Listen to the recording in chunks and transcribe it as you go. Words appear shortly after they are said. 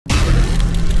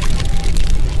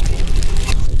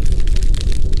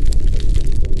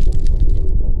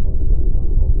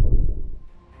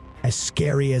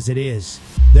scary as it is,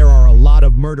 there are a lot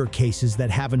of murder cases that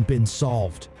haven't been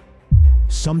solved.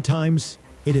 Sometimes,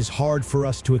 it is hard for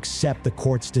us to accept the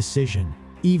court's decision,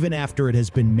 even after it has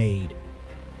been made.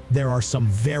 There are some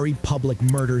very public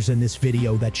murders in this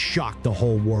video that shocked the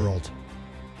whole world.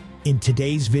 In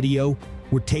today's video,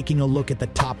 we're taking a look at the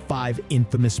top 5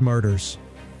 infamous murders.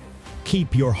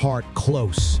 Keep your heart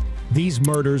close. These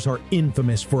murders are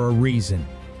infamous for a reason.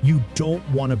 You don't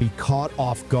want to be caught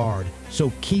off guard,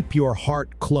 so keep your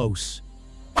heart close.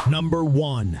 Number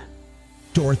 1.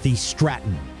 Dorothy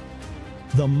Stratton.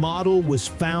 The model was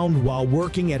found while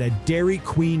working at a Dairy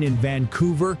Queen in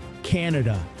Vancouver,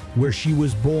 Canada, where she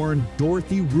was born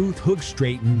Dorothy Ruth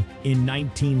Hoogstraten in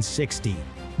 1960.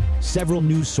 Several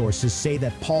news sources say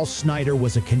that Paul Snider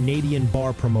was a Canadian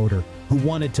bar promoter who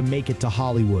wanted to make it to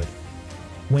Hollywood.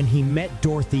 When he met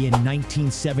Dorothy in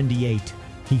 1978,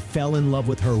 he fell in love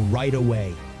with her right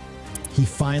away. He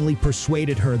finally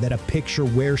persuaded her that a picture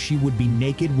where she would be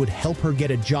naked would help her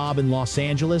get a job in Los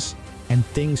Angeles, and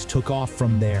things took off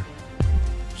from there.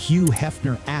 Hugh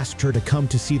Hefner asked her to come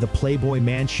to see the Playboy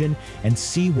Mansion and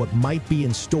see what might be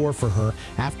in store for her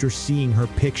after seeing her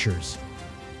pictures.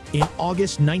 In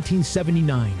August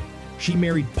 1979, she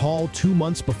married Paul 2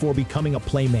 months before becoming a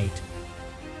playmate.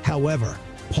 However,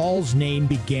 Paul's name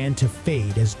began to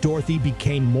fade as Dorothy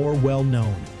became more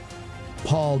well-known.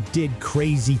 Paul did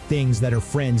crazy things that her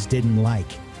friends didn't like,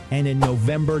 and in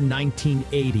November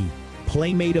 1980,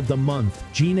 Playmate of the Month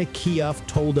Gina Keough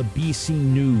told ABC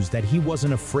News that he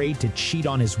wasn't afraid to cheat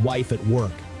on his wife at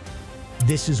work.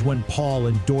 This is when Paul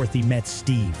and Dorothy met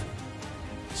Steve.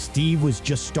 Steve was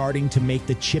just starting to make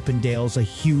the Chippendales a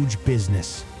huge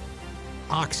business.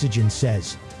 Oxygen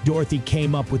says Dorothy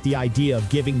came up with the idea of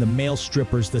giving the male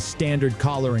strippers the standard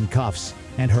collar and cuffs,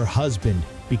 and her husband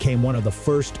became one of the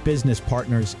first business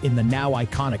partners in the now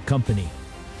iconic company.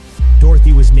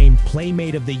 Dorothy was named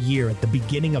Playmate of the Year at the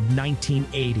beginning of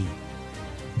 1980.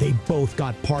 They both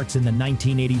got parts in the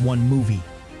 1981 movie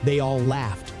They All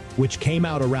Laughed, which came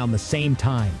out around the same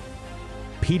time.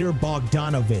 Peter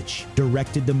Bogdanovich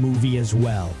directed the movie as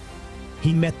well.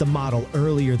 He met the model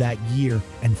earlier that year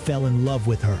and fell in love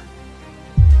with her.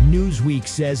 Newsweek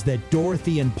says that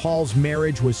Dorothy and Paul's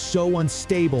marriage was so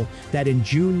unstable that in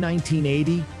June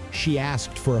 1980, she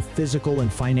asked for a physical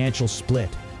and financial split.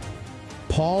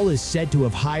 Paul is said to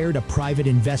have hired a private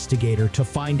investigator to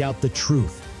find out the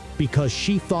truth because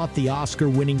she thought the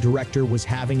Oscar-winning director was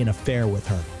having an affair with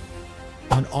her.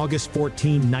 On August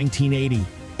 14, 1980,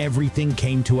 everything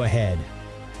came to a head.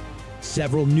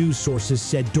 Several news sources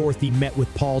said Dorothy met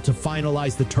with Paul to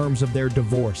finalize the terms of their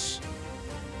divorce.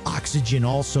 Oxygen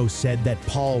also said that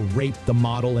Paul raped the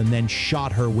model and then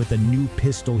shot her with a new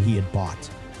pistol he had bought.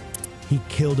 He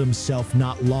killed himself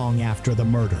not long after the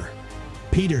murder.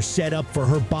 Peter set up for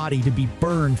her body to be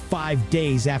burned 5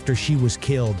 days after she was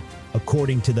killed,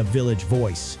 according to the Village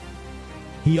Voice.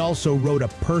 He also wrote a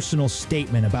personal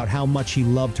statement about how much he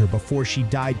loved her before she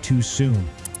died too soon.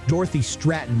 Dorothy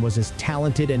Stratton was as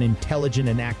talented and intelligent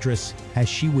an actress as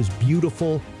she was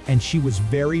beautiful, and she was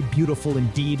very beautiful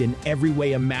indeed in every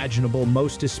way imaginable,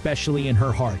 most especially in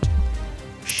her heart.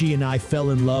 She and I fell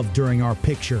in love during our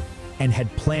picture and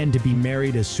had planned to be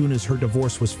married as soon as her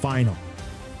divorce was final.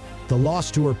 The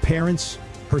loss to her parents,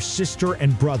 her sister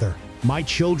and brother, my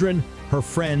children, her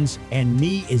friends, and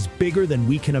me is bigger than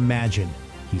we can imagine,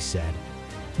 he said.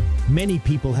 Many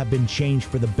people have been changed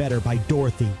for the better by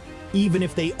Dorothy, even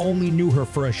if they only knew her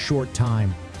for a short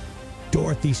time.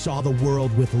 Dorothy saw the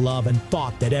world with love and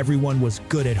thought that everyone was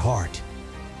good at heart.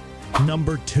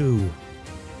 Number 2.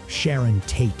 Sharon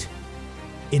Tate.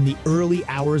 In the early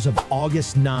hours of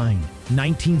August 9,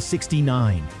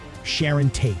 1969, Sharon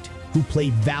Tate, who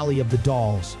played Valley of the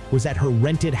Dolls, was at her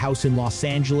rented house in Los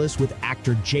Angeles with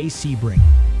actor Jay Sebring,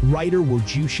 writer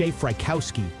Wojciech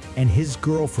Frykowski, and his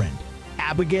girlfriend,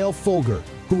 Abigail Folger,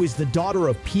 who is the daughter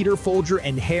of Peter Folger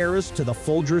and heirs to the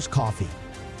Folgers Coffee.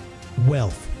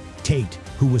 Wealth Tate,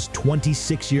 who was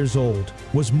 26 years old,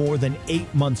 was more than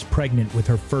 8 months pregnant with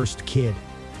her first kid.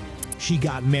 She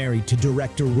got married to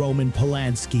director Roman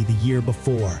Polanski the year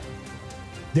before.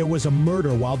 There was a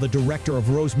murder while the director of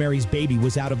Rosemary's Baby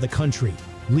was out of the country,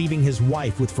 leaving his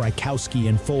wife with Frykowski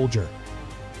and Folger.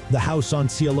 The house on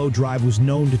Cielo Drive was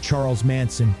known to Charles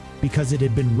Manson because it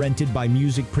had been rented by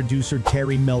music producer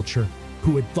Terry Melcher,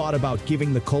 who had thought about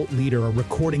giving the cult leader a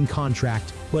recording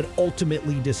contract but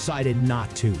ultimately decided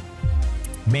not to.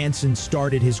 Manson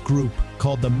started his group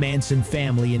called the Manson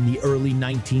Family in the early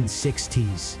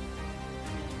 1960s.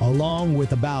 Along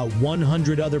with about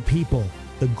 100 other people,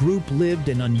 the group lived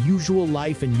an unusual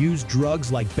life and used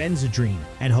drugs like Benzedrine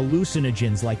and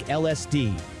hallucinogens like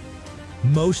LSD.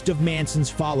 Most of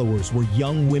Manson's followers were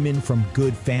young women from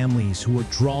good families who were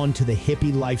drawn to the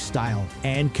hippie lifestyle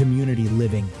and community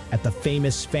living at the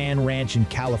famous Fan Ranch in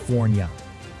California.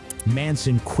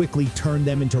 Manson quickly turned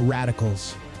them into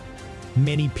radicals.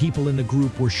 Many people in the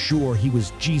group were sure he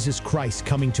was Jesus Christ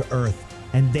coming to Earth,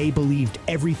 and they believed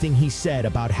everything he said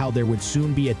about how there would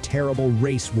soon be a terrible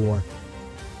race war.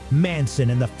 Manson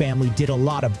and the family did a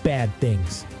lot of bad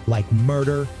things, like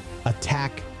murder,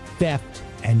 attack, theft,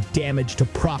 and damage to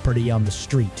property on the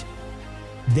street.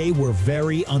 They were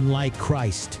very unlike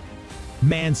Christ.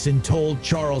 Manson told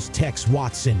Charles Tex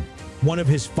Watson, one of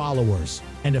his followers,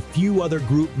 and a few other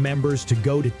group members to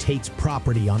go to Tate's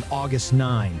property on August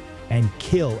 9 and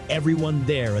kill everyone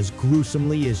there as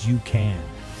gruesomely as you can.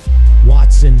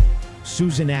 Watson,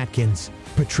 Susan Atkins,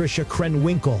 Patricia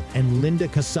Krenwinkel, and Linda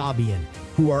Kasabian,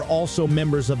 who are also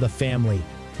members of the family,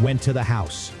 went to the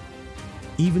house.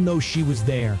 Even though she was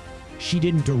there, she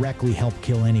didn't directly help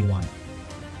kill anyone.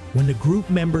 When the group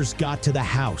members got to the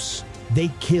house, they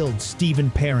killed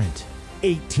Stephen Parent,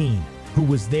 18, who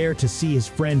was there to see his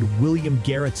friend William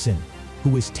Garrettson, who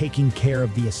was taking care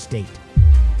of the estate.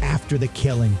 After the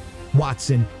killing,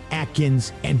 Watson,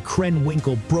 Atkins, and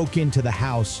Krenwinkel broke into the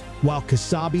house, while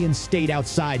Kasabian stayed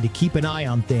outside to keep an eye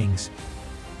on things.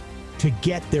 To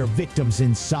get their victims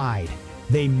inside,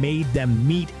 they made them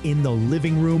meet in the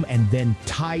living room and then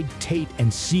tied Tate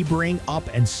and Sebring up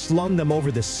and slung them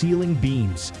over the ceiling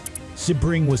beams.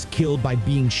 Sebring was killed by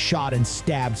being shot and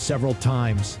stabbed several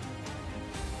times.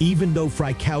 Even though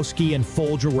Frykowski and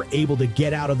Folger were able to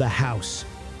get out of the house,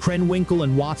 Krenwinkel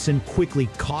and Watson quickly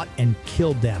caught and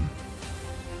killed them.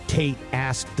 Tate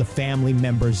asked the family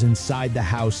members inside the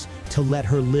house to let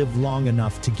her live long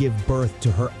enough to give birth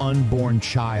to her unborn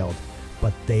child,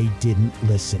 but they didn't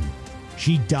listen.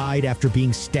 She died after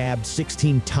being stabbed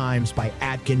 16 times by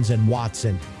Atkins and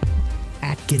Watson.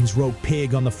 Atkins wrote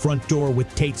 "pig" on the front door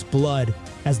with Tate's blood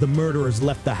as the murderers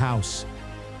left the house.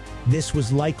 This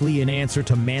was likely an answer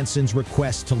to Manson's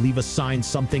request to leave a sign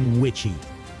something witchy.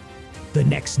 The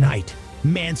next night,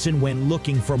 Manson went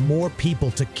looking for more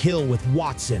people to kill with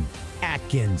Watson,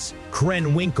 Atkins,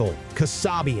 Krenwinkel,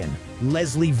 Kasabian,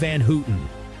 Leslie Van Houten,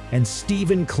 and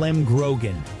Stephen Clem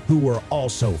Grogan, who were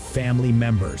also family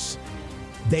members.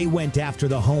 They went after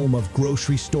the home of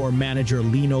grocery store manager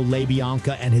Lino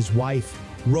LaBianca and his wife,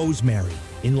 Rosemary,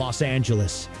 in Los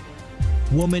Angeles.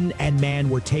 Woman and man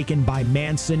were taken by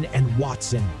Manson and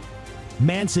Watson.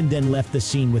 Manson then left the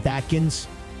scene with Atkins,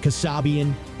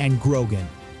 Kasabian, and Grogan.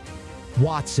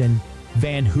 Watson,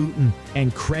 Van Houten,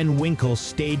 and Krenwinkel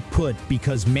stayed put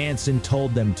because Manson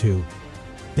told them to.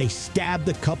 They stabbed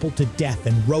the couple to death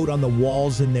and wrote on the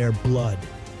walls in their blood.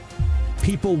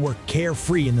 People were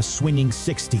carefree in the swinging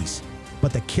 60s,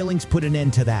 but the killings put an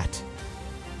end to that.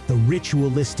 The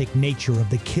ritualistic nature of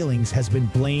the killings has been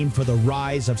blamed for the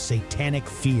rise of satanic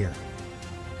fear.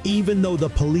 Even though the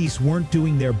police weren't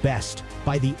doing their best,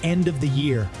 by the end of the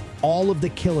year, all of the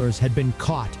killers had been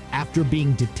caught after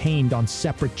being detained on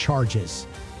separate charges.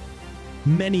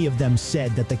 Many of them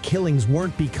said that the killings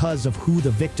weren't because of who the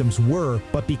victims were,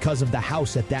 but because of the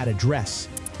house at that address,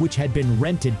 which had been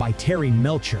rented by Terry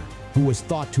Melcher, who was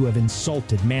thought to have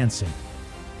insulted Manson.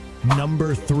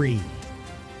 Number 3.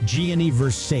 Gianni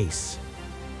Versace.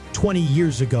 20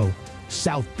 years ago,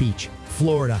 South Beach,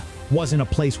 Florida, wasn't a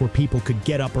place where people could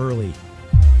get up early.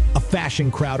 A fashion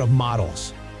crowd of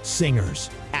models, singers,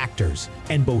 actors,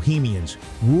 and bohemians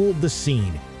ruled the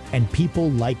scene, and people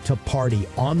liked to party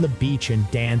on the beach and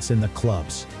dance in the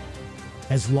clubs.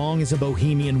 As long as a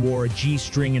bohemian wore a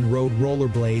G-string and rode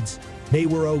rollerblades, they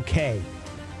were okay.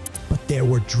 But there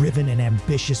were driven and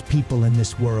ambitious people in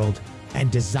this world, and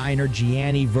designer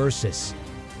Gianni Versace,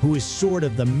 who is sort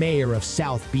of the mayor of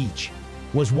South Beach,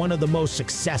 was one of the most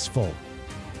successful.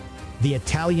 The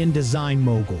Italian design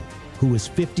mogul, who was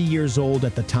 50 years old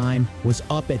at the time, was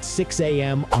up at 6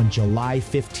 a.m. on July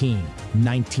 15,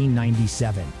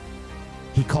 1997.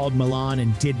 He called Milan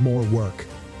and did more work.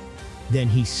 Then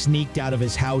he sneaked out of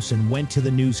his house and went to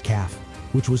the newscafe,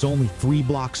 which was only 3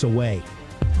 blocks away.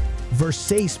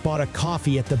 Versace bought a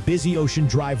coffee at the busy Ocean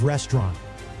Drive restaurant,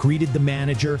 greeted the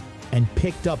manager, and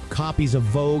picked up copies of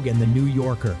Vogue and The New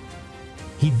Yorker.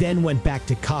 He then went back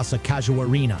to Casa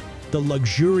Casuarina, the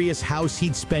luxurious house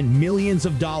he'd spent millions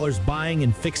of dollars buying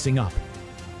and fixing up.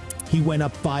 He went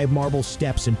up 5 marble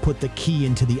steps and put the key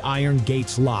into the iron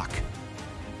gate's lock.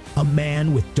 A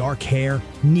man with dark hair,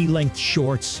 knee-length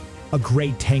shorts, a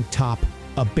gray tank top,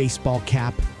 a baseball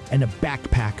cap, and a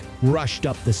backpack rushed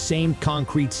up the same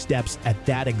concrete steps at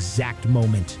that exact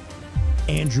moment.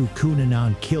 Andrew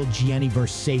Cunanan killed Gianni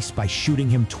Versace by shooting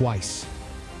him twice.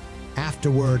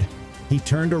 Afterward, He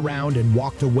turned around and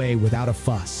walked away without a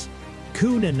fuss.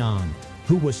 Cunanan,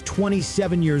 who was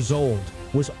 27 years old,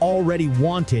 was already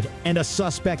wanted and a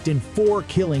suspect in 4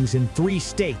 killings in 3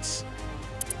 states.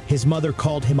 His mother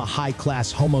called him a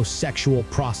high-class homosexual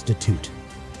prostitute.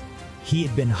 He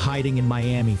had been hiding in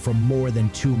Miami for more than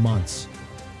 2 months.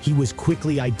 He was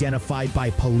quickly identified by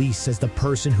police as the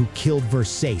person who killed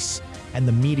Versace, and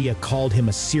the media called him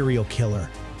a serial killer,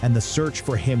 and the search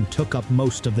for him took up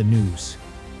most of the news.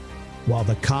 While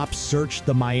the cops searched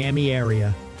the Miami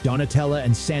area, Donatella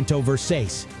and Santo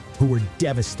Versace, who were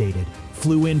devastated,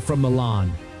 flew in from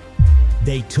Milan.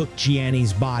 They took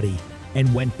Gianni's body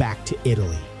and went back to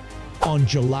Italy. On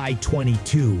July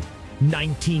 22,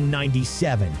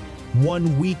 1997,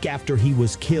 1 week after he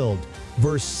was killed,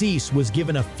 Versace was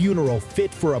given a funeral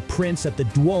fit for a prince at the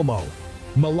Duomo,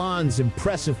 Milan's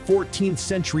impressive 14th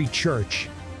century church.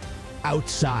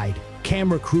 Outside,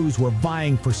 camera crews were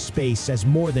vying for space as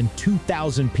more than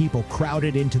 2,000 people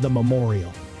crowded into the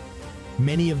memorial.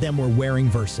 Many of them were wearing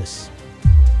Versace.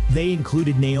 They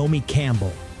included Naomi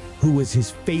Campbell, who was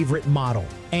his favorite model,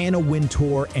 Anna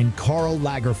Wintour and Karl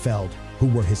Lagerfeld, who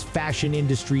were his fashion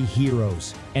industry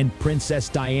heroes, and Princess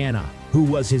Diana, who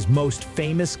was his most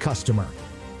famous customer.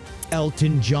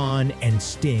 Elton John and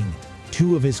Sting,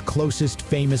 2 of his closest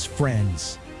famous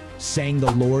friends, sang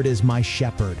 "The Lord is My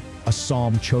Shepherd," a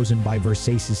psalm chosen by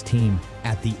Versace's team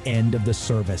at the end of the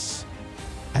service.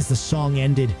 As the song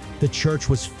ended, the church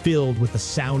was filled with the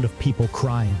sound of people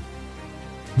crying.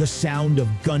 The sound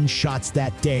of gunshots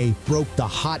that day broke the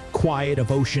hot quiet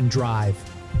of Ocean Drive.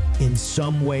 In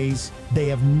some ways, they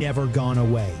have never gone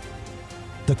away.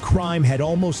 The crime had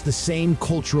almost the same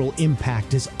cultural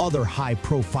impact as other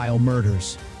high-profile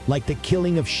murders, like the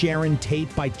killing of Sharon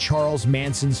Tate by Charles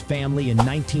Manson's family in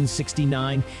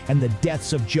 1969 and the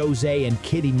deaths of Jose and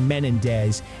Kitty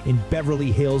Menendez in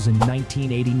Beverly Hills in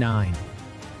 1989.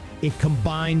 It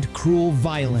combined cruel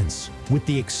violence with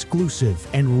the exclusive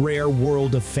and rare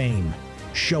world of fame,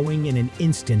 showing in an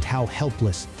instant how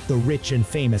helpless the rich and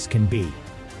famous can be.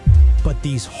 But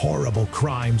these horrible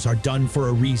crimes are done for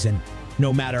a reason,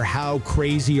 no matter how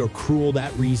crazy or cruel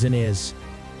that reason is.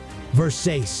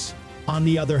 Versace, on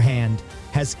the other hand,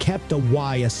 has kept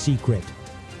a secret.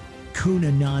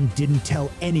 Cunanan didn't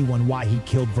tell anyone why he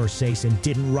killed Versace and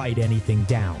didn't write anything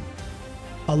down.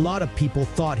 A lot of people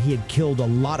thought he had killed a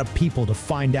lot of people to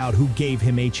find out who gave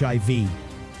him HIV.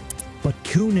 But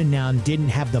Cunanan didn't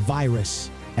have the virus,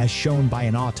 as shown by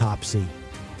an autopsy.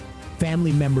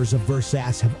 Family members of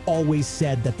Versace have always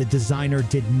said that the designer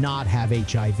did not have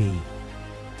HIV.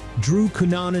 Drew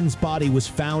Cunanan's body was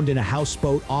found in a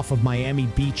houseboat off of Miami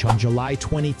Beach on July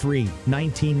 23,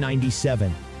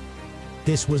 1997.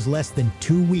 This was less than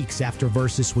 2 weeks after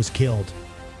Versace was killed.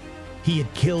 He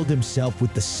had killed himself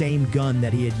with the same gun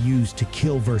that he had used to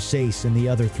kill Versace and the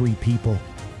other 3 people.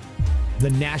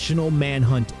 The national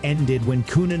manhunt ended when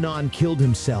Cunanan killed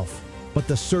himself, but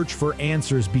the search for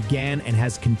answers began and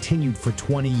has continued for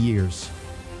 20 years.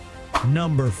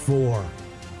 Number 4.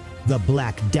 The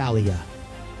Black Dahlia.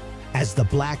 As the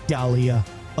Black Dahlia,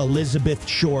 Elizabeth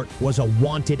Short was a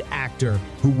wanted actor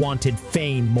who wanted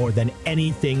fame more than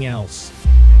anything else.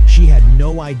 She had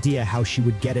no idea how she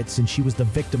would get it since she was the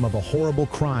victim of a horrible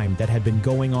crime that had been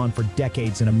going on for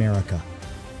decades in America.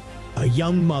 A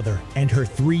young mother and her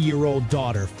 3-year-old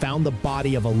daughter found the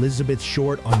body of Elizabeth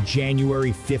Short on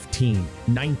January 15,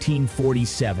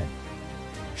 1947.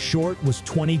 Short was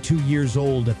 22 years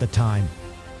old at the time.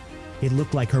 It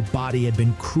looked like her body had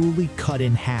been cruelly cut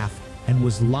in half and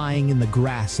was lying in the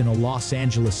grass in a Los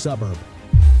Angeles suburb.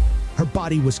 Her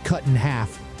body was cut in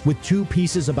half, with 2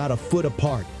 pieces about a foot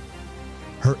apart.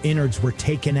 Her innards were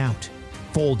taken out,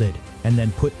 folded, and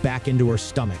then put back into her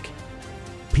stomach.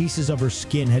 Pieces of her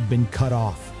skin had been cut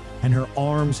off, and her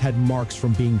arms had marks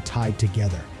from being tied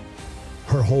together.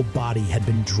 Her whole body had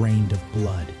been drained of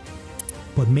blood.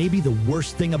 But maybe the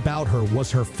worst thing about her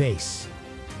was her face.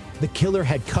 The killer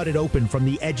had cut it open from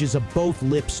the edges of both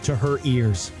lips to her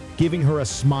ears, giving her a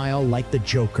smile like the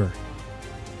Joker.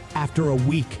 After a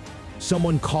week,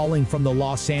 someone calling from the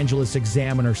Los Angeles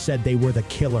Examiner said they were the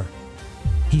killer.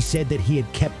 He said that he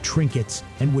had kept trinkets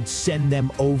and would send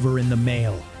them over in the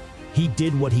mail. He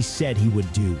did what he said he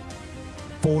would do.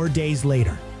 4 days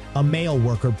later, a mail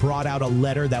worker brought out a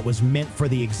letter that was meant for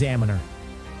the Examiner.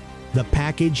 The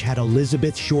package had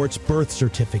Elizabeth Short's birth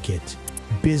certificate,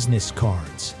 business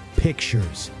cards,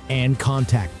 pictures, and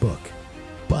contact book.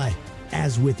 But,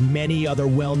 as with many other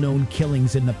well-known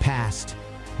killings in the past,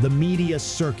 the media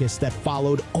circus that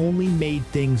followed only made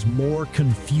things more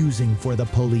confusing for the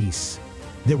police.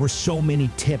 There were so many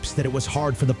tips that it was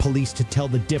hard for the police to tell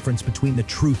the difference between the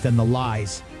truth and the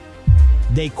lies.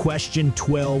 They questioned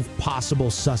 12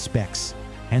 possible suspects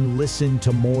and listened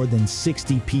to more than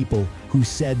 60 people who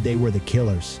said they were the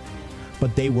killers,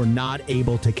 but they were not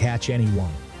able to catch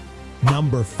anyone.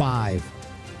 Number 5.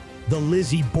 The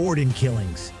Lizzie Borden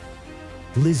killings.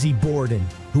 Lizzie Borden,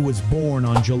 who was born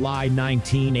on July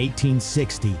 19,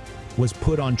 1860, was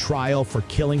put on trial for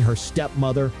killing her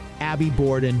stepmother, Abby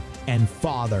Borden, and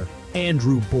father,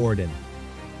 Andrew Borden.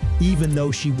 Even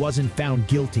though she wasn't found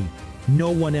guilty,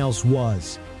 no one else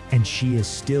was, and she is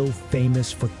still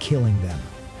famous for killing them.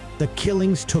 The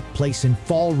killings took place in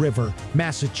Fall River,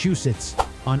 Massachusetts,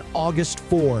 on August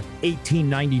 4,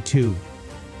 1892.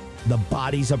 The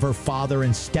bodies of her father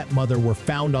and stepmother were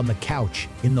found on the couch,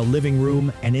 in the living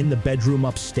room, and in the bedroom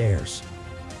upstairs.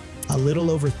 A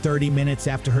little over 30 minutes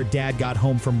after her dad got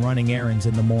home from running errands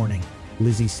in the morning,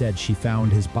 Lizzie said she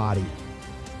found his body.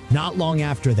 Not long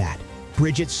after that,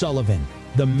 Bridget Sullivan,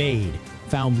 the maid,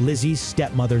 found Lizzie's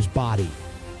stepmother's body.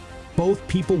 Both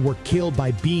people were killed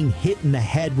by being hit in the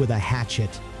head with a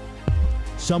hatchet.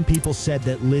 Some people said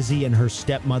that Lizzie and her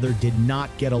stepmother did not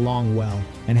get along well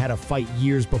and had a fight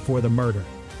years before the murder.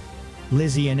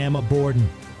 Lizzie and Emma Borden,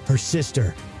 her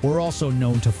sister, were also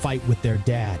known to fight with their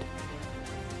dad.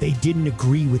 They didn't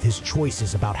agree with his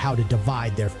choices about how to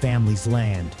divide their family's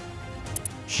land.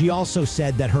 She also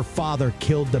said that her father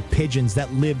killed the pigeons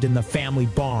that lived in the family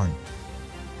barn.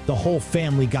 The whole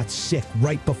family got sick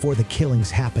right before the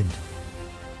killings happened.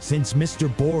 Since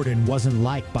Mr. Borden wasn't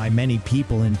liked by many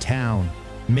people in town,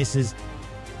 Mrs.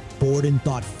 Borden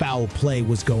thought foul play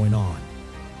was going on.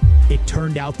 It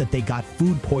turned out that they got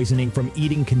food poisoning from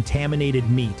eating contaminated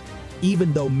meat,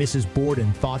 even though Mrs.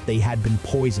 Borden thought they had been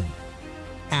poisoned.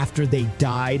 After they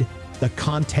died, the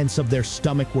contents of their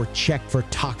stomach were checked for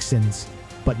toxins,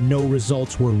 but no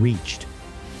results were reached.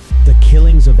 The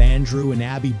killings of Andrew and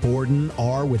Abby Borden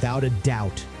are, without a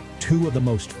doubt, two of the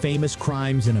most famous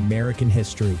crimes in American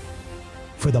history.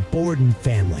 For the Borden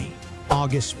family,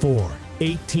 August 4,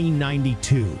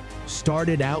 1892,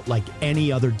 started out like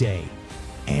any other day.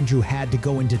 Andrew had to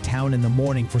go into town in the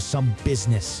morning for some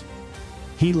business.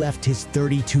 He left his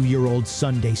 32-year-old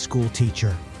Sunday school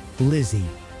teacher, Lizzie,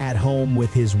 at home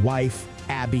with his wife,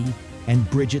 Abby, and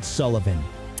Bridget Sullivan,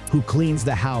 who cleans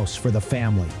the house for the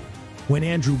family. When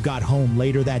Andrew got home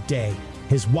later that day,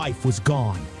 his wife was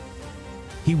gone.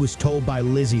 He was told by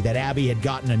Lizzie that Abby had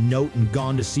gotten a note and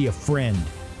gone to see a friend.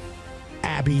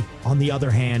 Abby, on the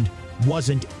other hand,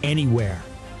 wasn't anywhere.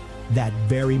 That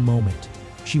very moment,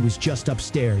 she was just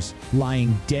upstairs,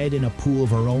 lying dead in a pool of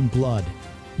her own blood.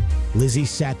 Lizzie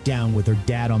sat down with her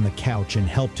dad on the couch and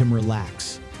helped him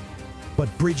relax.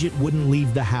 But Bridget wouldn't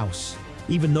leave the house,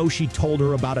 even though she told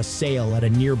her about a sale at a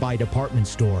nearby department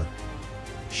store.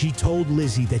 She told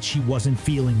Lizzie that she wasn't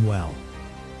feeling well.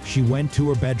 She went to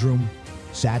her bedroom,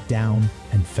 sat down,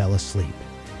 and fell asleep.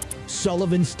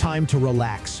 Sullivan's time to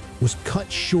relax was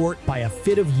cut short by a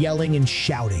fit of yelling and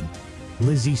shouting.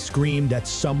 Lizzie screamed that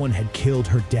someone had killed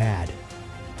her dad.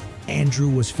 Andrew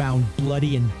was found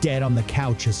bloody and dead on the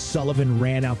couch as Sullivan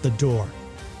ran out the door.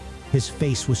 His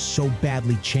face was so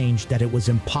badly changed that it was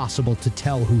impossible to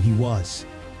tell who he was.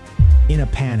 In a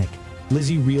panic,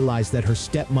 Lizzie realized that her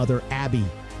stepmother, Abby,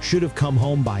 should have come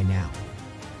home by now.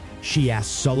 She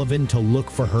asked Sullivan to look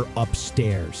for her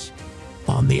upstairs.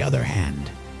 On the other hand,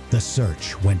 the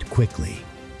search went quickly.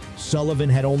 Sullivan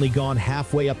had only gone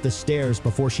halfway up the stairs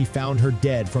before she found her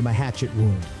dead from a hatchet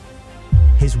wound.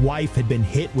 His wife had been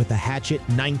hit with a hatchet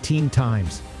 19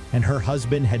 times, and her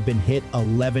husband had been hit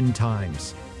 11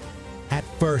 times. At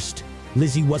first,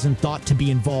 Lizzie wasn't thought to be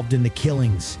involved in the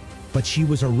killings, but she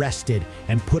was arrested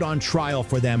and put on trial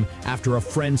for them after a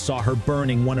friend saw her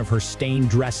burning one of her stained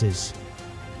dresses.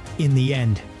 In the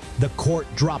end, the court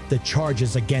dropped the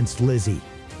charges against Lizzie.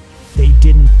 They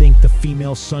didn't think the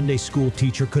female Sunday school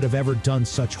teacher could have ever done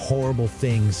such horrible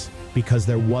things because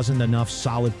there wasn't enough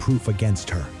solid proof against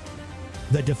her.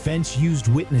 The defense used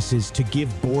witnesses to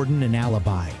give Borden an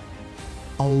alibi.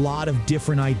 A lot of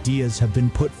different ideas have been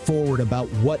put forward about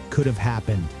what could have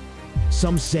happened.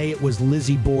 Some say it was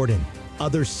Lizzie Borden,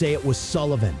 others say it was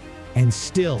Sullivan, and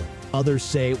still others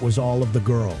say it was all of the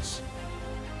girls.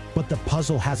 But the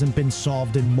puzzle hasn't been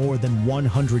solved in more than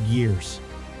 100 years.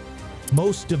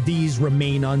 Most of these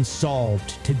remain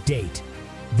unsolved to date.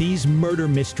 These murder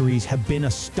mysteries have been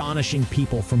astonishing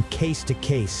people from case to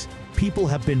case. People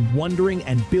have been wondering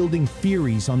and building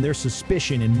theories on their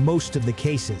suspicion in most of the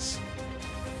cases.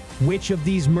 Which of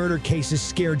these murder cases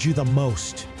scared you the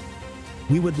most?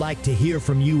 We would like to hear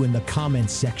from you in the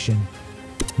comments section.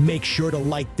 Make sure to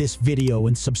like this video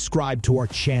and subscribe to our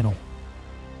channel.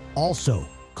 Also,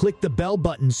 click the bell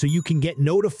button so you can get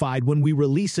notified when we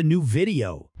release a new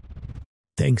video.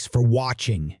 Thanks for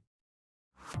watching.